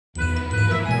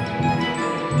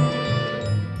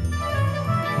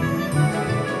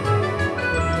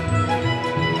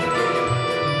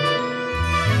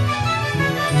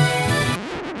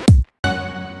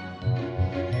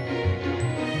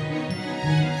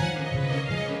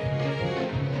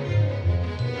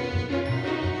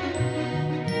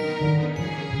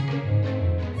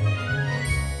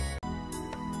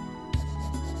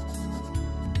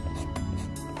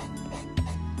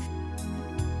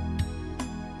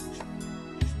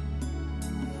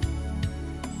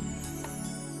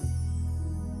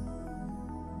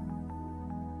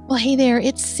Well, hey there,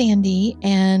 it's Sandy,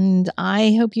 and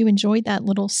I hope you enjoyed that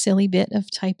little silly bit of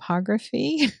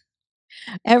typography.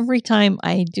 Every time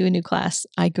I do a new class,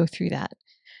 I go through that.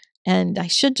 And I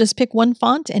should just pick one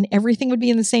font and everything would be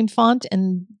in the same font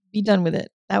and be done with it.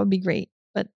 That would be great.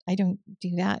 But I don't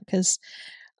do that because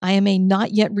I am a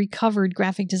not yet recovered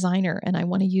graphic designer and I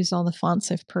want to use all the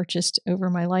fonts I've purchased over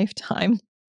my lifetime.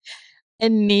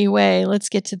 Anyway, let's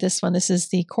get to this one. This is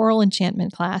the Choral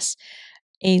Enchantment class,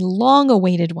 a long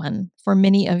awaited one for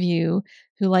many of you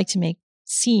who like to make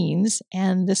scenes.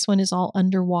 And this one is all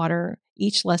underwater.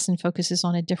 Each lesson focuses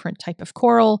on a different type of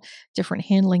coral, different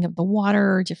handling of the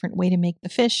water, different way to make the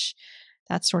fish,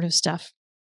 that sort of stuff.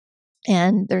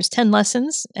 And there's 10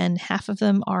 lessons, and half of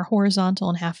them are horizontal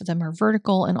and half of them are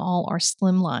vertical, and all are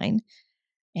slimline.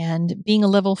 And being a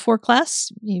level 4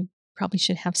 class, you probably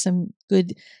should have some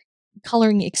good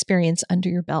coloring experience under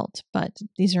your belt, but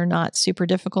these are not super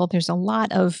difficult. There's a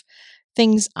lot of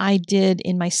things I did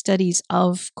in my studies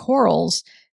of corals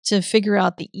to figure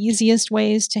out the easiest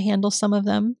ways to handle some of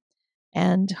them,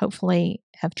 and hopefully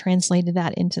have translated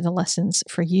that into the lessons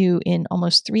for you in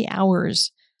almost 3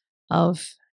 hours of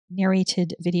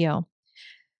narrated video.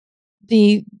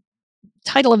 The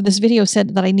title of this video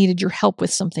said that I needed your help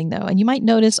with something, though, and you might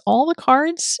notice all the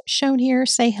cards shown here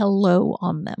say hello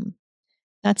on them.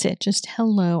 That's it, just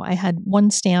hello. I had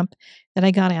one stamp that I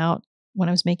got out when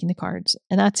I was making the cards,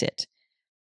 and that's it.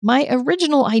 My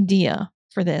original idea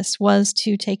for this was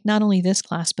to take not only this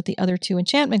class, but the other 2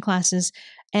 enchantment classes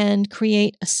and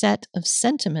create a set of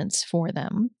sentiments for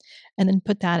them, and then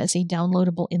put that as a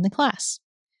downloadable in the class.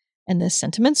 And the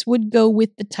sentiments would go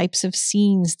with the types of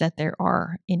scenes that there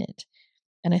are in it.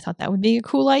 And I thought that would be a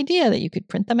cool idea, that you could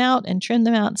print them out and trim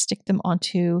them out and stick them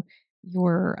onto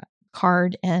your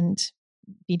card and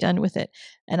be done with it.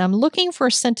 And I'm looking for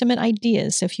sentiment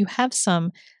ideas. So if you have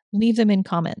some, leave them in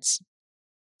comments.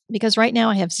 Because right now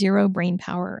I have 0 brain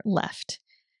power left.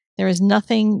 There is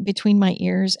nothing between my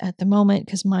ears at the moment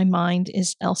because my mind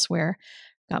is elsewhere.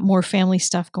 Got more family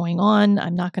stuff going on.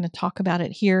 I'm not going to talk about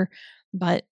it here,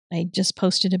 but I just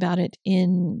posted about it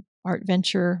in Art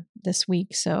Venture this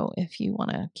week. So if you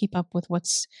want to keep up with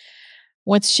what's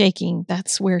shaking,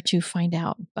 that's where to find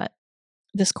out. But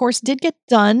this course did get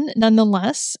done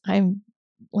nonetheless. I'm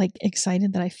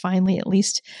excited that I finally at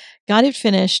least got it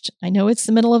finished. I know it's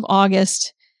the middle of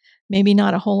August. Maybe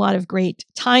not a whole lot of great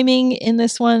timing in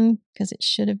this one because it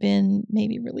should have been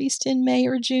maybe released in May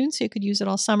or June so you could use it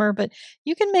all summer. But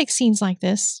you can make scenes like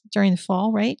this during the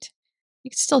fall, right?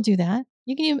 You can still do that.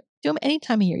 You can do them any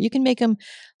time of year. You can make them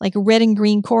like red and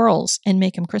green corals and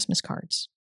make them Christmas cards,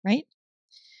 right?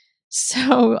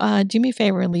 So do me a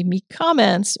favor and leave me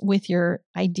comments with your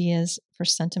ideas for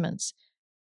sentiments.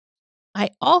 I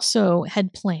also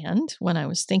had planned, when I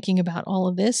was thinking about all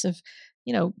of this, of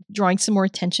drawing some more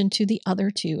attention to the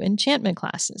other 2 enchantment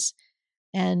classes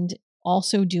and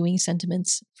also doing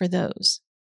sentiments for those.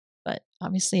 But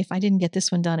obviously, if I didn't get this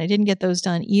one done, I didn't get those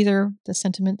done either, the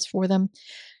sentiments for them.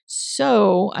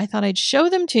 So I thought I'd show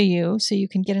them to you so you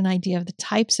can get an idea of the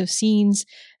types of scenes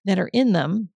that are in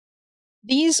them.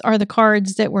 These are the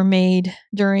cards that were made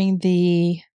during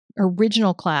the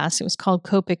original class. It was called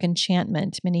Copic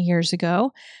Enchantment many years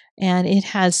ago. And it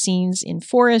has scenes in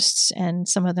forests, and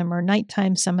some of them are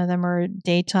nighttime, some of them are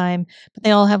daytime, but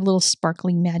they all have little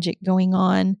sparkling magic going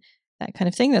on, that kind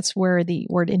of thing. That's where the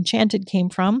word enchanted came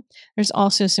from. There's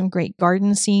also some great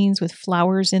garden scenes with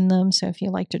flowers in them. So if you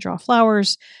like to draw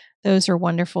flowers, those are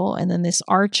wonderful. And then this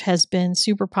arch has been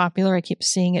super popular. I keep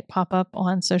seeing it pop up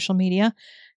on social media.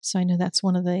 So I know that's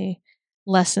one of the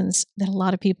lessons that a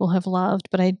lot of people have loved,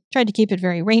 but I tried to keep it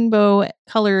very rainbow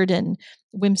colored and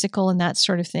whimsical and that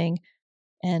sort of thing,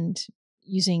 and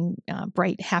using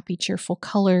bright, happy, cheerful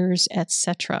colors,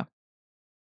 etc.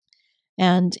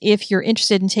 And if you're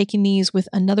interested in taking these with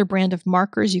another brand of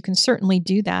markers, you can certainly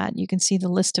do that. You can see the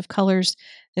list of colors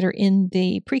that are in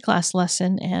the pre-class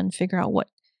lesson and figure out what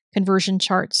conversion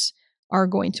charts are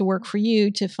going to work for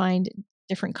you to find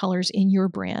different colors in your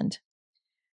brand.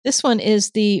 This one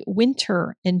is the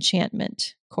Winter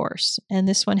Enchantment course, and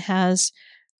this one has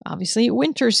obviously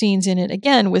winter scenes in it,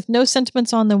 again, with no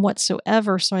sentiments on them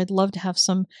whatsoever, so I'd love to have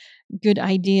some good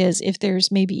ideas. If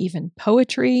there's maybe even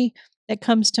poetry that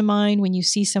comes to mind when you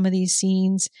see some of these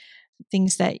scenes,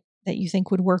 things that you think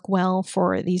would work well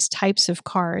for these types of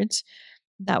cards,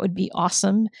 that would be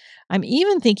awesome. I'm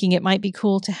even thinking it might be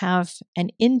cool to have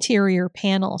an interior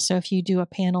panel, so if you do a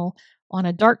panel on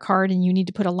a dark card and you need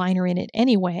to put a liner in it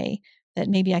anyway, that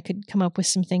maybe I could come up with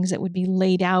some things that would be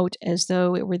laid out as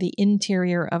though it were the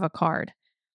interior of a card.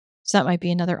 So that might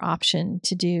be another option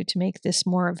to do to make this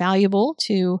more valuable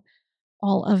to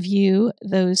all of you,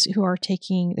 those who are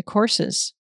taking the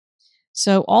courses.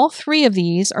 So all 3 of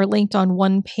these are linked on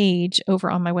one page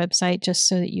over on my website, just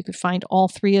so that you could find all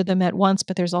 3 of them at once,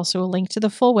 but there's also a link to the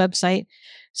full website.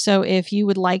 So if you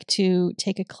would like to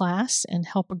take a class and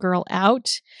help a girl out,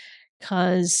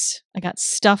 because I got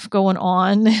stuff going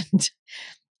on and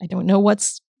I don't know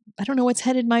what's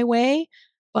headed my way,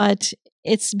 but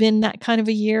it's been that kind of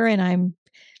a year and I'm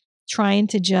trying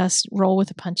to just roll with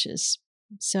the punches.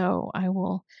 So I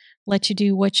will let you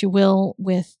do what you will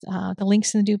with the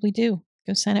links in the doobly-doo.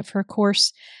 Go sign up for a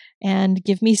course and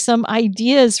give me some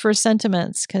ideas for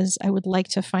sentiments, because I would like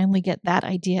to finally get that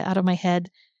idea out of my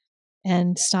head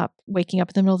and stop waking up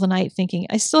in the middle of the night thinking,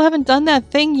 I still haven't done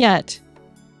that thing yet.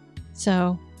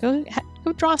 So go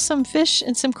draw some fish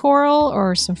and some coral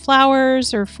or some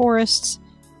flowers or forests,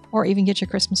 or even get your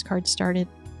Christmas card started.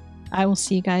 I will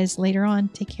see you guys later on.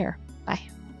 Take care.